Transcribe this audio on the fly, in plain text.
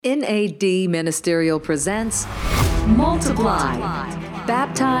NAD Ministerial presents Multiply,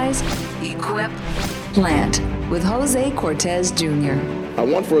 Baptize, Equip, Plant with Jose Cortez Jr. I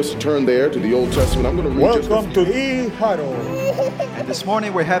want for us to turn there to the Old Testament. I'm going to read Welcome to the huddle. And this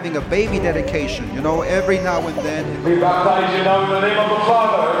morning we're having a baby dedication. You know, every now and then. We baptize you now in the name of the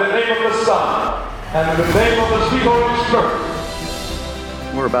Father, in the name of the Son, and in the name of the sweet Holy Spirit.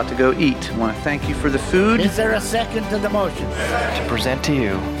 We're about to go eat. I want to thank you for the food. Is there a second to the motion? To present to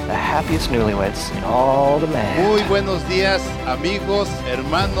you the happiest newlyweds in all the land. Muy buenos días, amigos,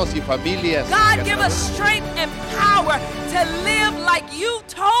 hermanos y familias. God, give us strength and power to live like you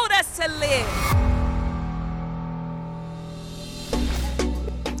told us to live.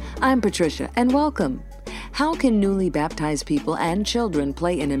 I'm Patricia, and welcome. How can newly baptized people and children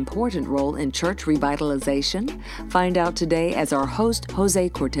play an important role in church revitalization? Find out today as our host, Jose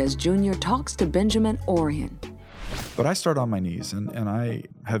Cortez Jr., talks to Benjamin Orion. But I start on my knees, and I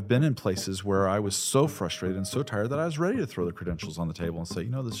have been in places where I was so frustrated and so tired that I was ready to throw the credentials on the table and say,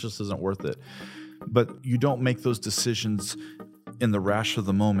 this just isn't worth it. But you don't make those decisions in the rash of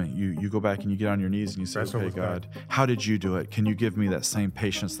the moment. You go back and you get on your knees and you say, okay, God, how did you do it? Can you give me that same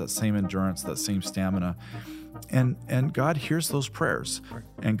patience, that same endurance, that same stamina? And God hears those prayers.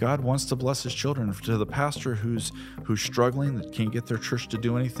 And God wants to bless his children. To the pastor who's struggling, that can't get their church to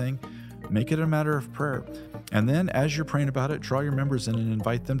do anything, make it a matter of prayer. And then as you're praying about it, draw your members in and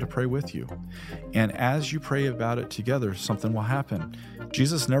invite them to pray with you. And as you pray about it together, something will happen.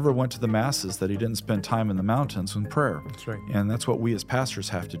 Jesus never went to the masses that he didn't spend time in the mountains in prayer. That's right. And that's what we as pastors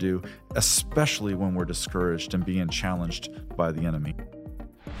have to do, especially when we're discouraged and being challenged by the enemy.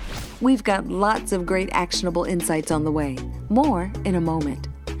 We've got lots of great actionable insights on the way. More in a moment.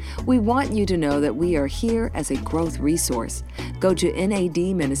 We want you to know that we are here as a growth resource. Go to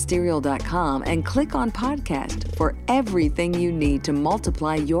nadministerial.com and click on podcast for everything you need to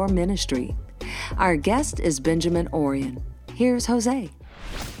multiply your ministry. Our guest is Benjamin Orion. Here's Jose.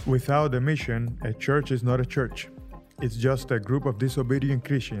 Without a mission, a church is not a church. It's just a group of disobedient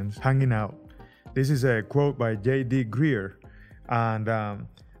Christians hanging out. This is a quote by J.D. Greear. And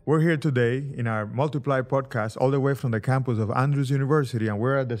we're here today in our Multiply podcast, all the way from the campus of Andrews University, and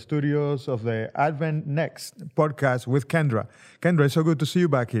we're at the studios of the Advent Next podcast with Kendra. Kendra, it's so good to see you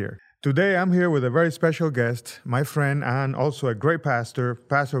back here. Today, I'm here with a very special guest, my friend, and also a great pastor,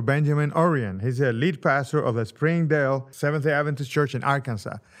 Pastor Benjamin Orion. He's a lead pastor of the Springdale Seventh-day Adventist Church in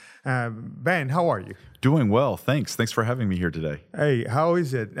Arkansas. Ben, how are you? Doing well, thanks. Thanks for having me here today. Hey, how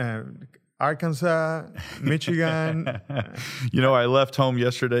is it? Arkansas, Michigan. I left home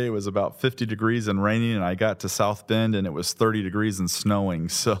yesterday. It was about 50 degrees and raining, and I got to South Bend, and it was 30 degrees and snowing.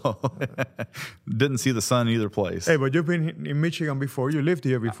 So didn't see the sun either place. Hey, but you've been in Michigan before. You lived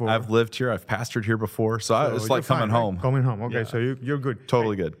here before. I've lived here. I've pastored here before. So it's like coming home. Right? Coming home. Okay, yeah. So you're good.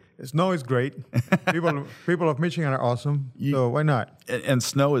 Totally good. Snow is great. People of Michigan are awesome. So why not? And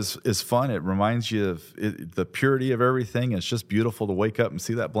snow is fun. It reminds you of the purity of everything. It's just beautiful to wake up and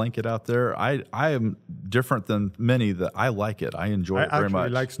see that blanket out there. I am different than many that I like it. I enjoy it very much. I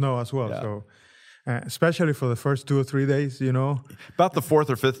actually like snow as well. Yeah. So especially for the first 2 or 3 days, About the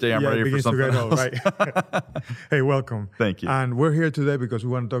fourth or fifth day, I'm ready for something else. Right. Hey, welcome. Thank you. And we're here today because we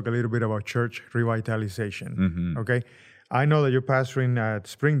want to talk a little bit about church revitalization. Mm-hmm. Okay. I know that you're pastoring at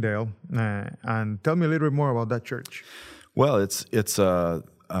Springdale, and tell me a little bit more about that church. Well, it's a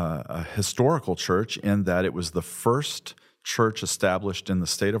historical church in that it was the first church established in the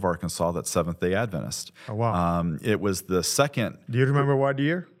state of Arkansas that's Seventh-day Adventist. Oh, wow. It was the second. Do you remember what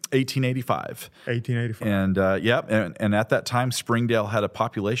year? 1885. 1885. And at that time, Springdale had a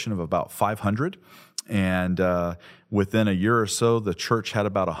population of about 500. And within a year or so, the church had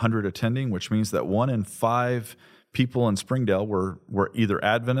about 100 attending, which means that 1 in 5 people in Springdale were either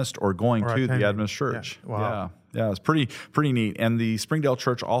Adventist or going to the Adventist church. Yeah. Wow. Yeah, it's pretty neat. And the Springdale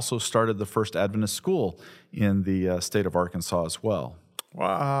church also started the first Adventist school in the state of Arkansas as well.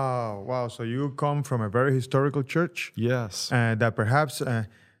 Wow. So you come from a very historical church. Yes. That perhaps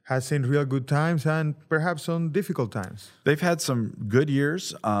has seen real good times and perhaps some difficult times. They've had some good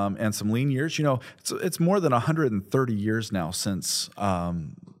years and some lean years. It's more than 130 years now since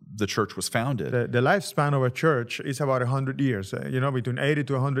the church was founded. The lifespan of a church is about 100 years, between 80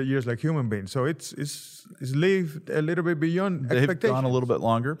 to 100 years like human beings. So it's lived a little bit beyond expectations. They've gone a little bit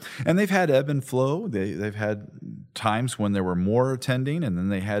longer. And they've had ebb and flow. They've had times when there were more attending, and then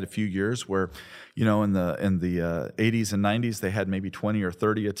they had a few years where, in the 80s and 90s, they had maybe 20 or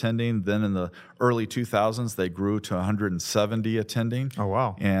 30 attending. Then in the early 2000s, they grew to 170 attending. Oh,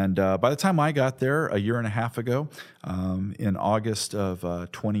 wow. And by the time I got there a year and a half ago, in August of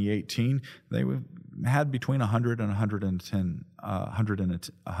 2018, they had between 100 and 110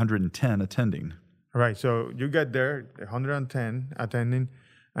 110 attending. Right. So you get there, 110 attending.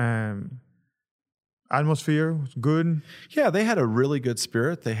 Atmosphere was good. Yeah, they had a really good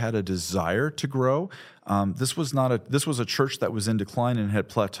spirit. They had a desire to grow. This was a church that was in decline and had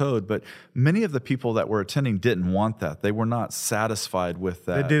plateaued, but many of the people that were attending didn't want that. They were not satisfied with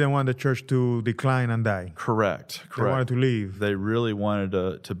that. They didn't want the church to decline and die. Correct. They wanted to leave. They really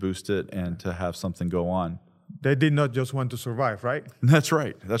wanted to boost it and to have something go on. They did not just want to survive, right? That's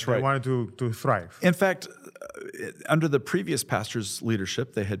right. They wanted to thrive. In fact, under the previous pastor's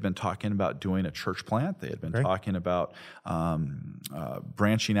leadership, they had been talking about doing a church plant. They had been talking about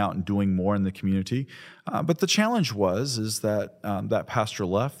branching out and doing more in the community. But the challenge is that that pastor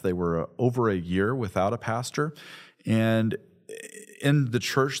left. They were over a year without a pastor. And in the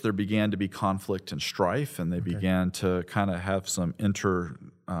church, there began to be conflict and strife, and they began to kind of have some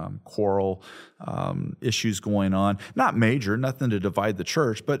quarrel issues going on. Not major, nothing to divide the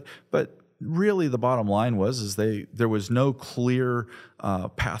church, but really the bottom line was there was no clear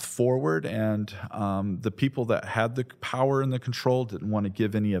path forward, and the people that had the power and the control didn't want to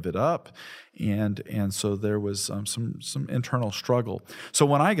give any of it up, and so there was some internal struggle. So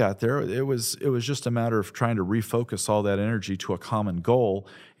when I got there, it was just a matter of trying to refocus all that energy to a common goal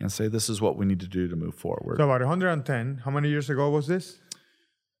and say, this is what we need to do to move forward. So about 110. How many years ago was this?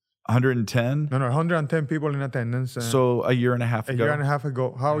 110? No, 110 people in attendance. So a year and a half ago. A year and a half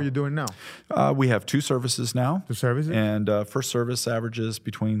ago. How are you doing now? We have 2 services now. 2 services? And first service averages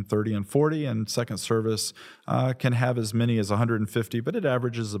between 30 and 40, and second service can have as many as 150, but it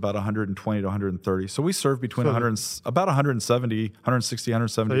averages about 120 to 130. So we serve between about 170, 160,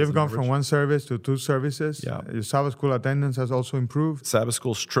 170. So you've gone from 1 service to 2 services. Yeah. Your Sabbath school attendance has also improved. Sabbath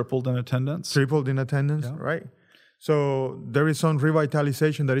school's tripled in attendance. Right? So there is some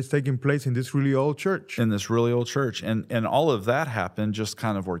revitalization that is taking place in this really old church. And all of that happened just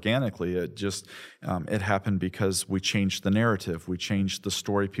kind of organically. It happened because we changed the narrative. We changed the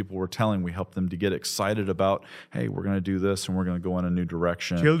story people were telling. We helped them to get excited about, hey, we're going to do this and we're going to go in a new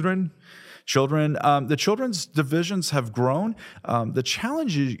direction. Children, the children's divisions have grown. The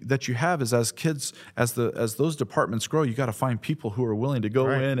challenge that you have is as kids, as those departments grow, you got to find people who are willing to go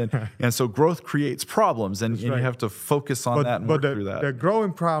in, and so growth creates problems, and you have to focus on that and work through that. The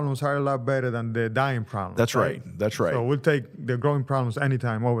growing problems are a lot better than the dying problems. That's right. So we'll take the growing problems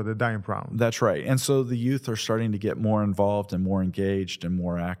anytime over the dying problems. That's right. And so the youth are starting to get more involved and more engaged and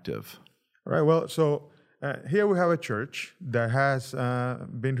more active. All right. Well, so here we have a church that has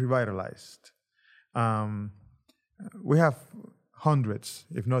been revitalized. We have hundreds,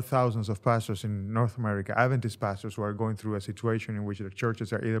 if not thousands, of pastors in North America, Adventist pastors, who are going through a situation in which their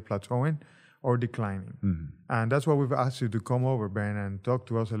churches are either plateauing or declining. Mm-hmm. And that's why we've asked you to come over, Ben, and talk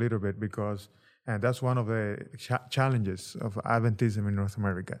to us a little bit, because that's one of the challenges of Adventism in North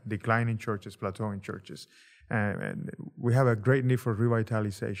America: declining churches, plateauing churches. And we have a great need for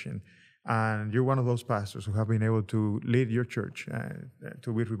revitalization. And you're one of those pastors who have been able to lead your church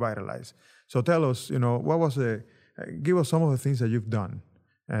to be revitalized. So tell us, give us some of the things that you've done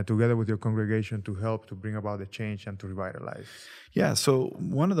together with your congregation to help to bring about the change and to revitalize. Yeah, so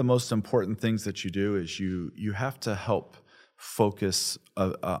one of the most important things that you do is you have to help focus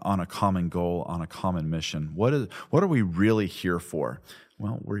on a common goal, on a common mission. What are we really here for?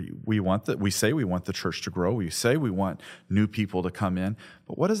 Well, we say we want the church to grow. We say we want new people to come in,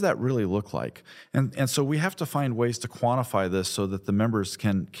 but what does that really look like? And so we have to find ways to quantify this so that the members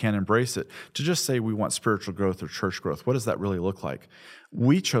can embrace it. To just say we want spiritual growth or church growth, what does that really look like?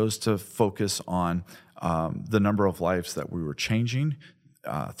 We chose to focus on the number of lives that we were changing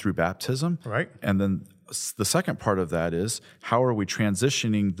through baptism, right? And then the second part of that is, how are we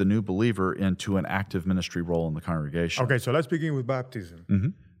transitioning the new believer into an active ministry role in the congregation? Okay, so let's begin with baptism.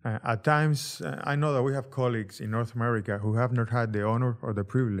 Mm-hmm. At times, I know that we have colleagues in North America who have not had the honor or the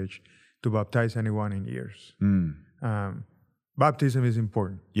privilege to baptize anyone in years. Baptism is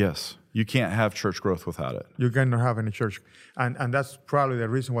important. Yes. You can't have church growth without it. You cannot have any church. And that's probably the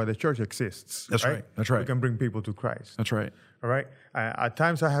reason why the church exists. That's right. That's right. You can bring people to Christ. That's right. All right? At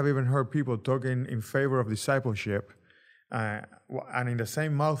times I have even heard people talking in favor of discipleship, and in the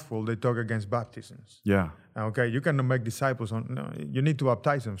same mouthful, they talk against baptisms. Yeah. Okay, you cannot make disciples. You need to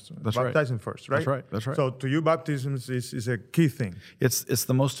baptize them. Baptize them first, right? That's right. That's right. So to you, baptisms is a key thing. It's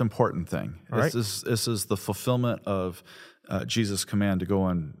the most important thing. Right? This is the fulfillment of Jesus' command to go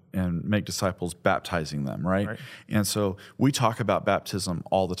and make disciples, baptizing them, right? And so we talk about baptism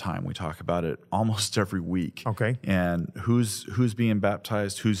all the time. We talk about it almost every week. Okay. And who's being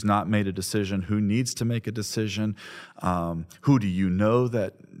baptized, who's not made a decision, who needs to make a decision, who do you know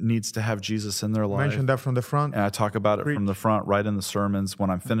that needs to have Jesus in their life. Mention that from the front. And I talk about it from the front, right in the sermons. When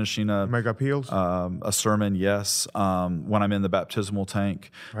I'm finishing Make appeals. a sermon, yes. When I'm in the baptismal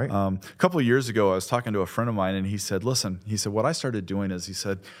tank. Right. A couple of years ago, I was talking to a friend of mine, and he said, listen, what I started doing is, he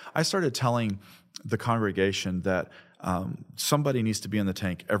said, I started telling the congregation that somebody needs to be in the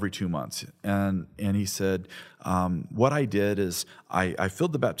tank every 2 months. And he said, what I did is I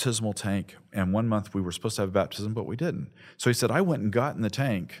filled the baptismal tank, and 1 month we were supposed to have a baptism, but we didn't. So he said, I went and got in the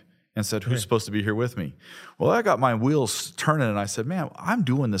tank and said, who's supposed to be here with me? Well, I got my wheels turning, and I said, man, I'm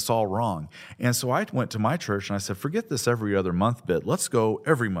doing this all wrong. And so I went to my church, and I said, forget this every other month bit. Let's go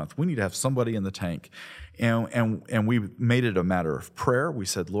every month. We need to have somebody in the tank. And we made it a matter of prayer. We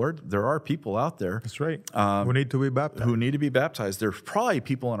said, Lord, there are people out there. That's right. Who need to be baptized. Who need to be baptized. There's probably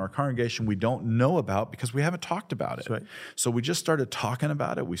people in our congregation we don't know about because we haven't talked about it. That's right. So we just started talking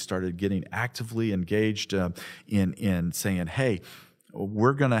about it. We started getting actively engaged in saying, hey,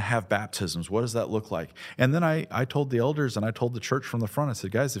 we're going to have baptisms. What does that look like? And then I told the elders and I told the church from the front, I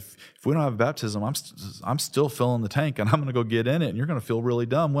said, guys, if we don't have a baptism, I'm still filling the tank, and I'm going to go get in it, and you're going to feel really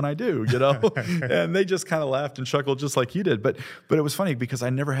dumb when I do, you know? And they just kind of laughed and chuckled just like you did. But it was funny because I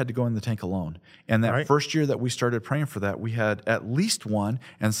never had to go in the tank alone. And that first year that we started praying for that, we had at least one,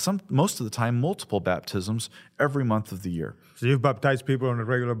 and most of the time, multiple baptisms every month of the year. So you've baptized people on a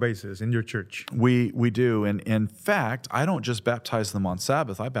regular basis in your church? We do. And in fact, I don't just baptize them on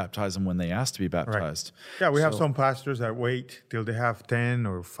Sabbath. I baptize them when they ask to be baptized. Right. Yeah, we have some pastors that wait till they have 10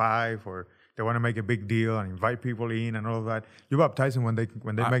 or 5, or they want to make a big deal and invite people in and all of that. You baptize them when they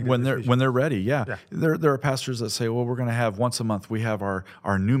make the decision. When they're ready. Yeah. There are pastors that say, well, we're going to have once a month, we have our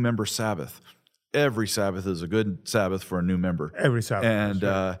new member Sabbath. Every Sabbath is a good Sabbath for a new member. Every Sabbath.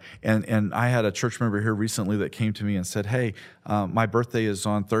 And I had a church member here recently that came to me and said, hey, my birthday is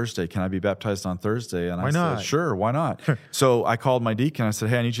on Thursday. Can I be baptized on Thursday? And I said, sure, why not? So I called my deacon. I said,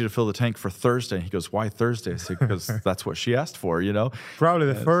 hey, I need you to fill the tank for Thursday. And he goes, why Thursday? I said, because that's what she asked for, you know? Probably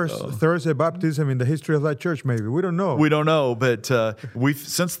the first Thursday baptism in the history of that church, maybe. We don't know. We don't know, but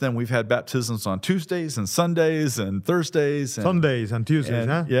since then we've had baptisms on Tuesdays and Sundays and Thursdays. And Sundays and Tuesdays,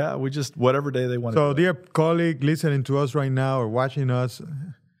 huh? Yeah, we just, whatever day they want. So, dear colleague listening to us right now or watching us,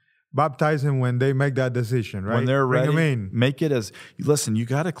 baptize them when they make that decision, right? When they're ready, bring them in. Make it listen, you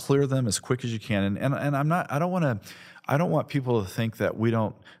got to clear them as quick as you can. And I don't want people to think that we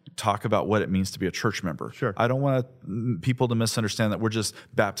don't talk about what it means to be a church member. Sure. I don't want people to misunderstand that we're just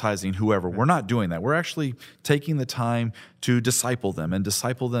baptizing whoever. We're not doing that. We're actually taking the time to disciple them and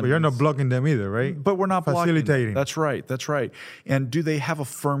disciple them. But you're not blocking them either, right? But we're not facilitating. That's right. That's right. And do they have a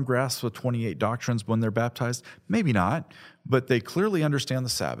firm grasp of 28 doctrines when they're baptized? Maybe not. But they clearly understand the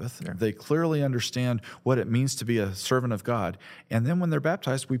Sabbath. Yeah. They clearly understand what it means to be a servant of God. And then when they're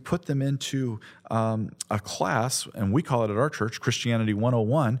baptized, we put them into a class, and we call it at our church Christianity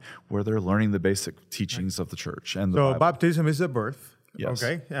 101, where they're learning the basic teachings of the church. And the Bible. Baptism is the birth. Yes.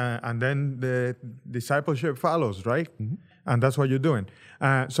 Okay. And then the discipleship follows, right? Mm-hmm. And that's what you're doing.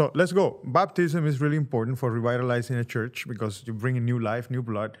 So let's go. Baptism is really important for revitalizing a church because you bring in new life, new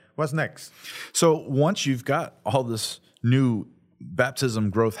blood. What's next? So once you've got all this new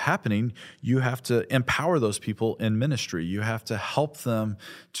baptism growth happening, you have to empower those people in ministry. You have to help them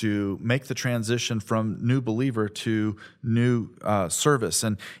to make the transition from new believer to new service.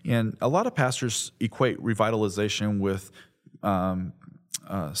 And a lot of pastors equate revitalization with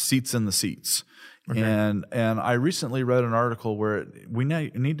seats in the seats. Okay. And I recently read an article where we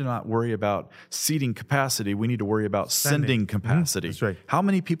need to not worry about seating capacity. We need to worry about sending capacity. That's right. How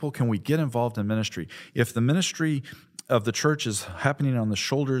many people can we get involved in ministry? If the ministry of the church is happening on the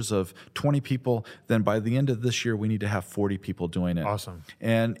shoulders of 20 people, then by the end of this year, we need to have 40 people doing it. Awesome.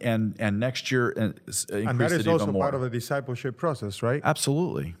 And next year, increase it even more. And that is also part of the discipleship process, right?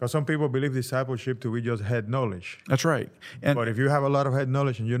 Absolutely. Because some people believe discipleship to be just head knowledge. That's right. But if you have a lot of head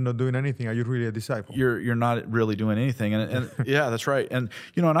knowledge and you're not doing anything, are you really a disciple? You're not really doing anything. And yeah, that's right. And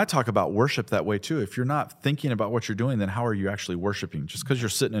and I talk about worship that way too. If you're not thinking about what you're doing, then how are you actually worshiping? Just because you're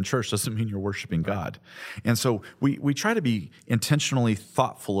sitting in church doesn't mean you're worshiping God. And so we try to be intentionally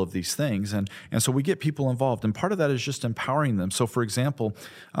thoughtful of these things. And so we get people involved. And part of that is just empowering them. So for example,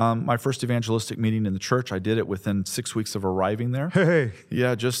 my first evangelistic meeting in the church, I did it within 6 weeks of arriving there. Hey.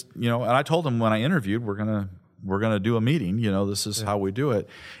 Yeah, and I told them when I interviewed, we're going to do a meeting, this is how we do it.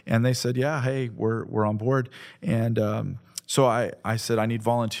 And they said, yeah, hey, we're on board. And so I said, I need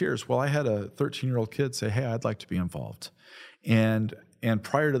volunteers. Well, I had a 13-year-old kid say, hey, I'd like to be involved. And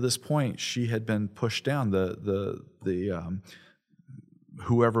prior to this point, she had been pushed down.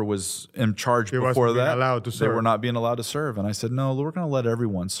 whoever was in charge He before wasn't being that, allowed to they serve. were not being allowed to serve. And I said, no, we're going to let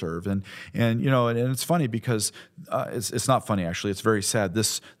everyone serve. And it's funny because it's not funny, actually. It's very sad.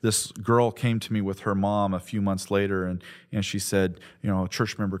 This girl came to me with her mom a few months later, and she said, a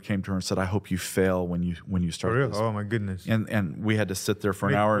church member came to her and said, I hope you fail when you start For real? this. Oh, my goodness. And we had to sit there for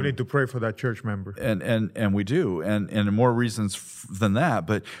an hour. We need to pray for that church member. And we do, and more reasons than that.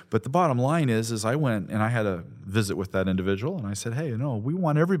 But the bottom line is I went and I had a visit with that individual, and I said, hey, we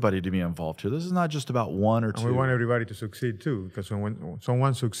want everybody to be involved here. This is not just about one or two. And we want everybody to succeed too, because when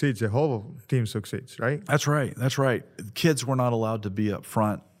someone succeeds, the whole team succeeds, right? That's right. That's right. Kids were not allowed to be up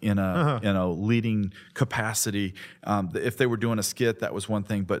front in a leading capacity. If they were doing a skit, that was one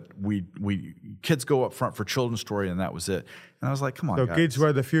thing. But kids go up front for children's story, and that was it. And I was like, come on, so guys. Kids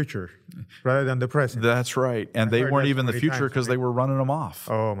were the future rather than the present. That's right. And they weren't even the future because they were running them off.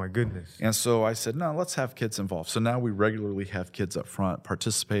 Oh, my goodness. And so I said, no, let's have kids involved. So now we regularly have kids up front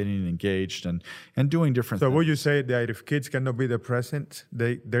participating, engaged, and doing different things. So would you say that if kids cannot be the present,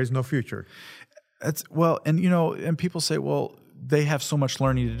 there's no future? And people say, well, they have so much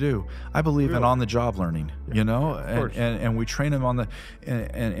learning to do. I believe in on-the-job learning, and we train them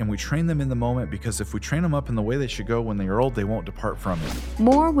and we train them in the moment, because if we train them up in the way they should go when they are old, they won't depart from it.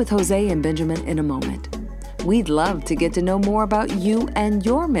 More with Jose and Benjamin in a moment. We'd love to get to know more about you and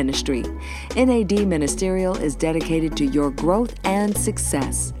your ministry. NAD Ministerial is dedicated to your growth and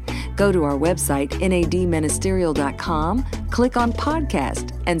success. Go to our website, nadministerial.com, click on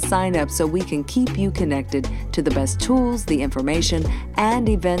podcast, and sign up so we can keep you connected to the best tools, the information, and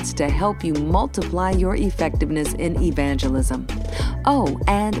events to help you multiply your effectiveness in evangelism. Oh,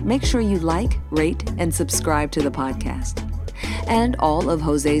 and make sure you like, rate, and subscribe to the podcast. And all of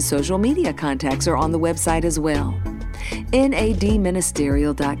Jose's social media contacts are on the website as well.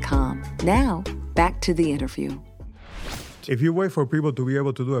 nadministerial.com. Now, back to the interview. If you wait for people to be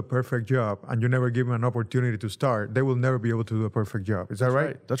able to do a perfect job and you never give them an opportunity to start, they will never be able to do a perfect job. Is that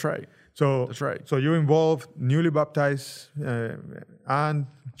right? That's right. That's right. So you involve newly baptized and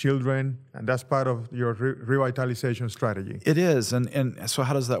children, and that's part of your revitalization strategy. It is, and so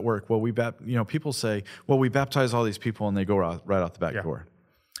how does that work? Well, people say, well, we baptize all these people and they go right out the back door.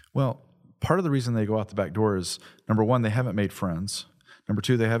 Well, part of the reason they go out the back door is, number one, they haven't made friends. Number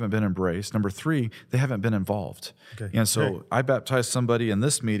two, they haven't been embraced. Number three, they haven't been involved. Okay. And so I baptized somebody in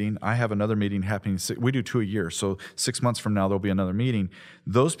this meeting. I have another meeting happening. We do 2 a year. So 6 months from now, there'll be another meeting.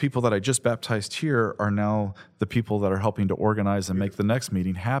 Those people that I just baptized here are now the people that are helping to organize and make the next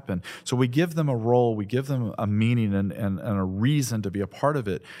meeting happen. So we give them a role, we give them a meaning and a reason to be a part of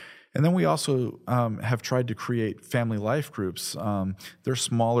it. And then we also have tried to create family life groups. They're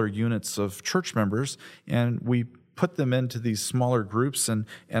smaller units of church members, and we put them into these smaller groups, and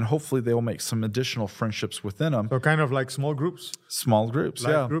hopefully they'll make some additional friendships within them. So kind of like small groups? Small groups,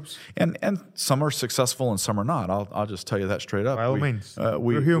 Life groups? And some are successful and some are not. I'll just tell you that straight up. By all means.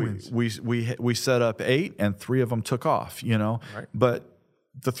 We're humans. We set up 8, and 3 of them took off, Right. But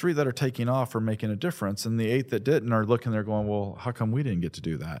the 3 that are taking off are making a difference, and the 8 that didn't are looking there going, well, how come we didn't get to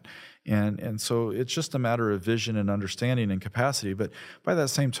do that? And so it's just a matter of vision and understanding and capacity. But by that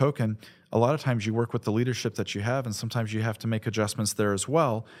same token, a lot of times you work with the leadership that you have, and sometimes you have to make adjustments there as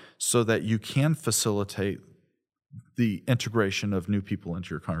well so that you can facilitate the integration of new people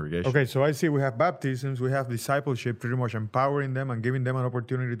into your congregation. Okay, so I see we have baptisms, we have discipleship, pretty much empowering them and giving them an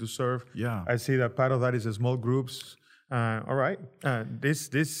opportunity to serve. Yeah. I see that part of that is the small groups. All right, this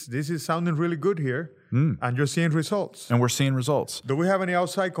is sounding really good here, and you're seeing results. And we're seeing results. Do we have any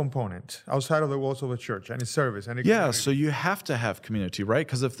outside component, outside of the walls of the church, any service, any community? So you have to have community, right?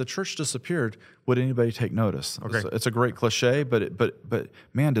 Because if the church disappeared, would anybody take notice? Okay. It's a great cliche, but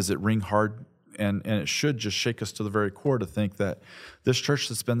man, does it ring hard, and it should just shake us to the very core to think that this church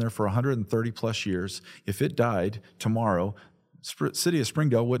that's been there for 130 plus years, if it died tomorrow, City of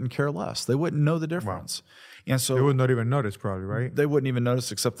Springdale wouldn't care less. They wouldn't know the difference. Wow. And so they would not even notice, probably, right? They wouldn't even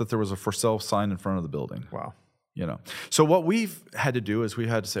notice, except that there was a for sale sign in front of the building. Wow. So what we've had to do is we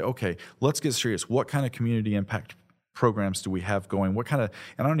had to say, okay, let's get serious. What kind of community impact programs do we have going? What kind of,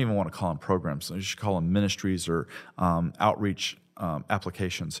 and I don't even want to call them programs. You should call them ministries or outreach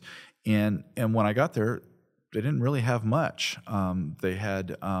applications. And when I got there, they didn't really have much. They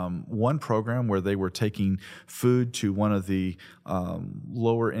had one program where they were taking food to one of the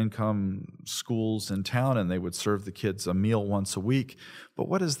lower income schools in town, and they would serve the kids a meal once a week. But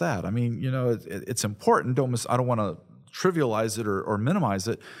what is that? I mean, it's important. I don't want to trivialize it or minimize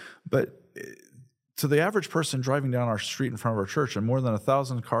it, but to the average person driving down our street in front of our church, and more than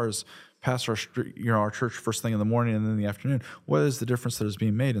 1,000 cars pass our street, our church first thing in the morning and then in the afternoon, what is the difference that is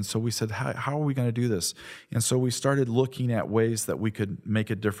being made? And so we said, how are we going to do this? And so we started looking at ways that we could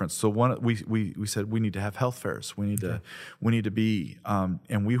make a difference. So we said we need to have health fairs. We need to be,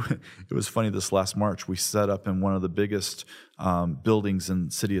 it was funny, this last March, we set up in one of the biggest buildings in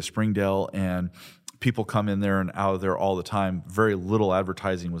the city of Springdale, and people come in there and out of there all the time. Very little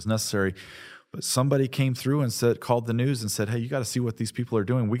advertising was necessary. But somebody came through and called the news and said, hey, you got to see what these people are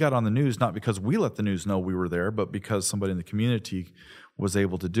doing. We got on the news not because we let the news know we were there, but because somebody in the community was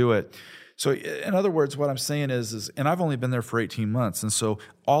able to do it. So in other words, what I'm saying is, and I've only been there for 18 months, and so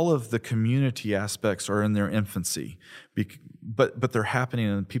all of the community aspects are in their infancy, but they're happening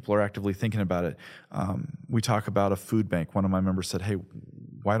and people are actively thinking about it. We talk about a food bank. One of my members said, hey,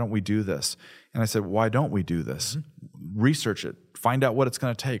 why don't we do this? And I said, why don't we do this? Research it. Find out what it's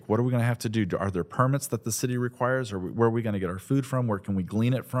going to take. What are we going to have to do? Are there permits that the city requires? Where are we going to get our food from? Where can we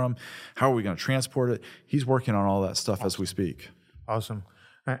glean it from? How are we going to transport it? He's working on all that stuff as we speak. Awesome.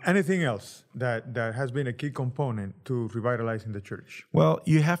 Anything else that has been a key component to revitalizing the church? Well,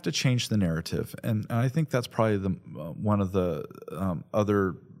 you have to change the narrative. And I think that's probably one of the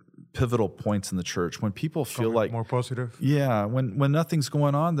other pivotal points in the church. When people feel like more positive. Yeah, when nothing's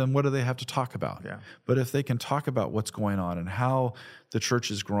going on, then what do they have to talk about? Yeah. But if they can talk about what's going on and how the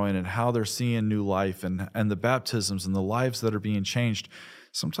church is growing and how they're seeing new life and the baptisms and the lives that are being changed,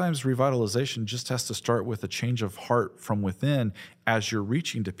 sometimes revitalization just has to start with a change of heart from within as you're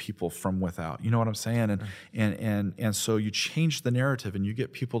reaching to people from without. You know what I'm saying? And so you change the narrative and you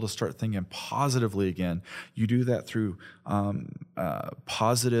get people to start thinking positively again. You do that through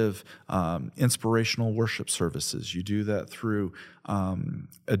positive, inspirational worship services. You do that through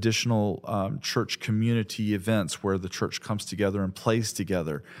additional church community events where the church comes together and plays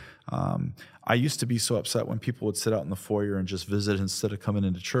together. I used to be so upset when people would sit out in the foyer and just visit instead of coming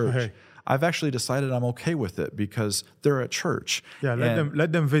into church. Hey. I've actually decided I'm okay with it because they're at church. Yeah,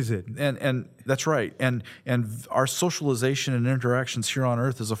 let them visit. And that's right. And our socialization and interactions here on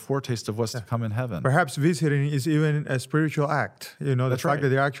earth is a foretaste of what's to come in heaven. Perhaps visiting is even a spiritual act. The That's fact right. that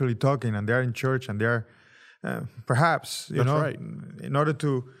they're actually talking and they're in church and they're perhaps That's right. in order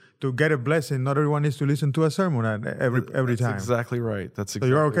to get a blessing, not everyone needs to listen to a sermon every That's time. exactly right. That's exactly So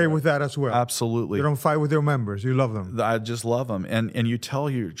you're okay right. with that as well? Absolutely. You don't fight with your members. You love them. I just love them. And you tell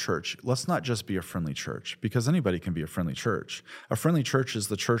your church, let's not just be a friendly church, because anybody can be a friendly church. A friendly church is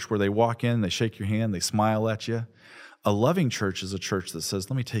the church where they walk in, they shake your hand, they smile at you. A loving church is a church that says,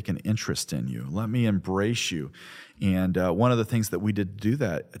 let me take an interest in you. Let me embrace you. And one of the things that we did to do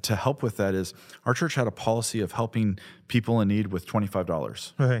that, to help with that, is our church had a policy of helping people in need with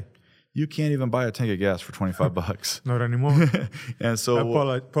 $25. Okay. You can't even buy a tank of gas for $25. Not anymore. And so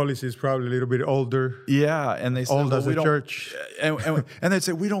that policy is probably a little bit older. Yeah, and they said, Old as we a don't, church. and they'd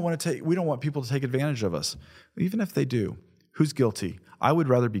say, we don't want people to take advantage of us. Even if they do, who's guilty? I would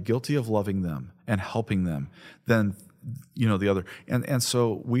rather be guilty of loving them and helping them than the other. And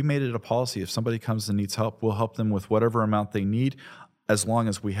so we made it a policy. If somebody comes and needs help, we'll help them with whatever amount they need, as long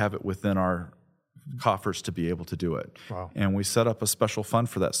as we have it within our coffers to be able to do it. Wow. And we set up a special fund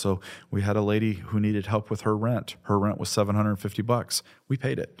for that. So we had a lady who needed help with her rent. Her rent was $750. We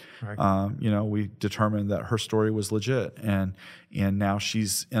paid it. Right. We determined that her story was legit, and now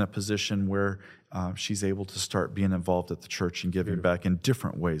she's in a position where she's able to start being involved at the church and giving back in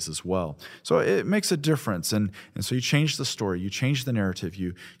different ways as well. So it makes a difference. And so you change the story, you change the narrative,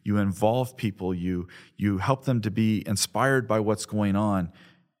 you involve people, you help them to be inspired by what's going on.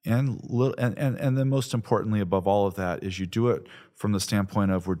 And then most importantly, above all of that, is you do it from the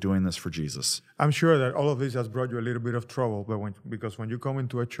standpoint of, we're doing this for Jesus. I'm sure that all of this has brought you a little bit of trouble, but because when you come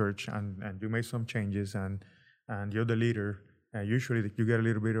into a church and you make some changes and you're the leader, usually you get a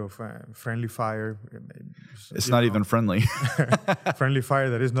little bit of friendly fire. It's not even friendly. Friendly fire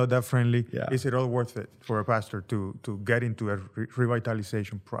that is not that friendly. Yeah. Is it all worth it for a pastor to get into a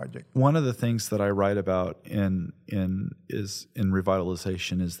revitalization project? One of the things that I write about in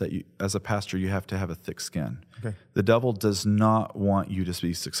revitalization is that as a pastor, you have to have a thick skin. Okay. The devil does not want you to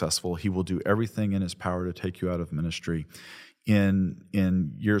be successful. He will do everything in his power to take you out of ministry.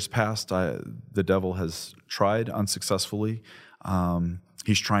 In years past, the devil has tried unsuccessfully.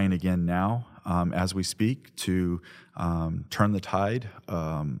 He's trying again now, as we speak, to turn the tide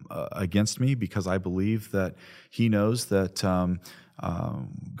against me, because I believe that he knows that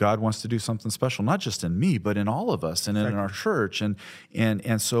God wants to do something special, not just in me, but in all of us and in our church.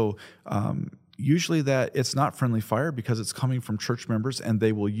 And so usually that it's not friendly fire because it's coming from church members, and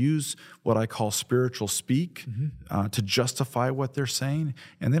they will use what I call spiritual speak to justify what they're saying,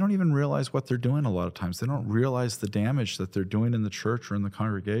 and they don't even realize what they're doing a lot of times. They don't realize the damage that they're doing in the church or in the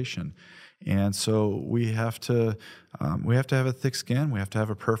congregation. And so we have to have a thick skin. We have to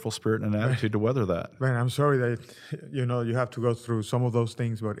have a prayerful spirit and an attitude to weather that. Man, I'm sorry that you have to go through some of those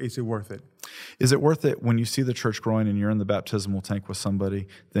things, but is it worth it? Is it worth it when you see the church growing and you're in the baptismal tank with somebody?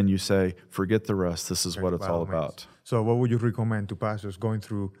 Then you say, "Forget the rest. This is what it's all about." So, what would you recommend to pastors going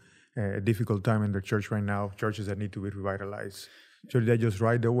through a difficult time in their church right now? Churches that need to be revitalized. Should they just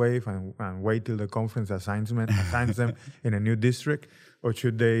ride the wave and wait till the conference assigns them in a new district, or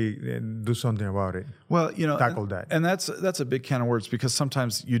should they do something about it? Well, tackle that. And that's a big can of words, because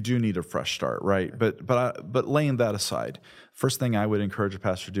sometimes you do need a fresh start, right? But laying that aside, first thing I would encourage a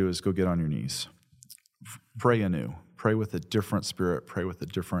pastor to do is go get on your knees, pray anew. Pray with a different spirit, pray with a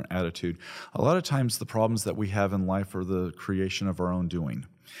different attitude. A lot of times the problems that we have in life are the creation of our own doing.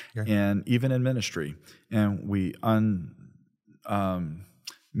 Okay. And even in ministry, and we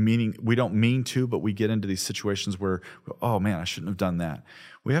don't mean to, but we get into these situations where, oh man, I shouldn't have done that.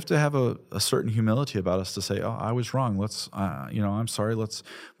 We have to have a certain humility about us to say, oh, I was wrong. I'm sorry.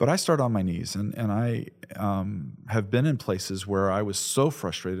 But I start on my knees, and I have been in places where I was so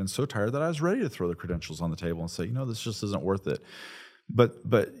frustrated and so tired that I was ready to throw the credentials on the table and say, this just isn't worth it. But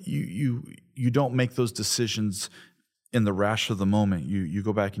you don't make those decisions in the rash of the moment. You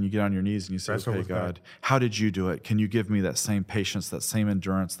go back and you get on your knees and you say, okay, God, how did you do it? Can you give me that same patience, that same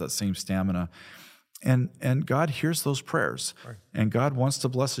endurance, that same stamina? And God hears those prayers. Right. And God wants to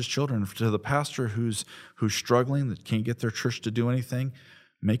bless his children. To the pastor who's struggling, that can't get their church to do anything,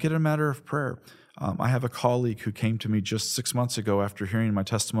 make it a matter of prayer. I have a colleague who came to me just 6 months ago after hearing my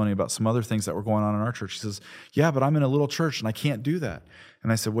testimony about some other things that were going on in our church. He says, yeah, but I'm in a little church and I can't do that.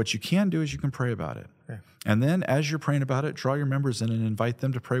 And I said, what you can do is you can pray about it. Okay. And then as you're praying about it, draw your members in and invite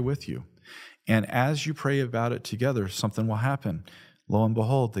them to pray with you. And as you pray about it together, something will happen. Lo and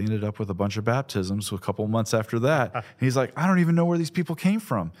behold, they ended up with a bunch of baptisms a couple of months after that. And he's like, I don't even know where these people came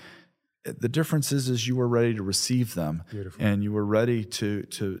from. The difference is you were ready to receive them. Beautiful. And you were ready to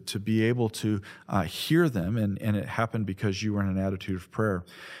be able to hear them, and it happened because you were in an attitude of prayer.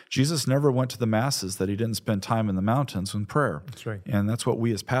 Jesus never went to the masses that he didn't spend time in the mountains in prayer. That's right. And that's what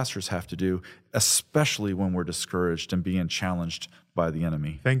we as pastors have to do, especially when we're discouraged and being challenged by the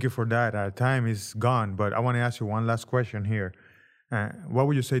enemy. Thank you for that. Our time is gone, but I want to ask you one last question here. What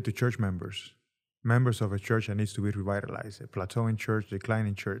would you say to church members of a church that needs to be revitalized, a plateauing church,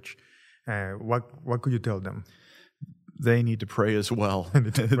 declining church? What could you tell them? They need to pray as well.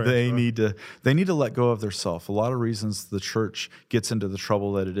 They need to let go of their self. A lot of reasons the church gets into the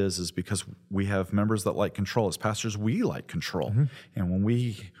trouble that it is because we have members that like control. As pastors, we like control. Mm-hmm. And when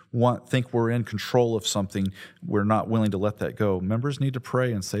we think we're in control of something, we're not willing to let that go. Members need to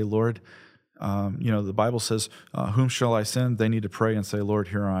pray and say, Lord, the Bible says, whom shall I send? They need to pray and say, Lord,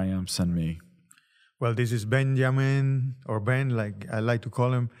 here I am, send me. Well, this is Benjamin, or Ben, like I like to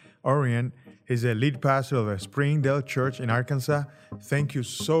call him, Orient. He's the lead pastor of a Springdale Church in Arkansas. Thank you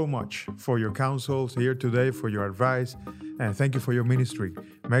so much for your counsels here today, for your advice, and thank you for your ministry.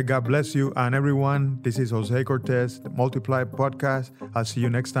 May God bless you and everyone. This is Jose Cortez, the Multiply Podcast. I'll see you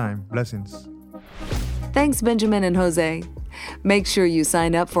next time. Blessings. Thanks, Benjamin and Jose. Make sure you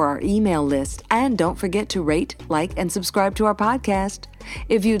sign up for our email list, and don't forget to rate, like, and subscribe to our podcast.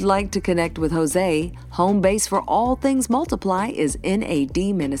 If you'd like to connect with Jose, home base for all things Multiply is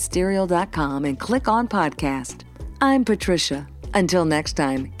nadministerial.com and click on podcast. I'm Patricia. Until next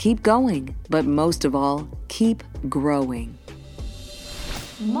time, keep going, but most of all, keep growing.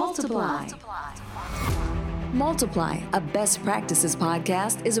 Multiply. Multiply, a best practices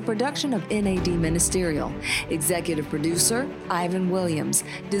podcast, is a production of NAD Ministerial. Executive producer, Ivan Williams.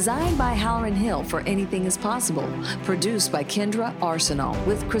 Designed by Halloran Hill for Anything is Possible. Produced by Kendra Arsenault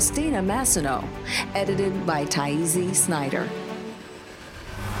with Christina Massino. Edited by Taizi Snyder.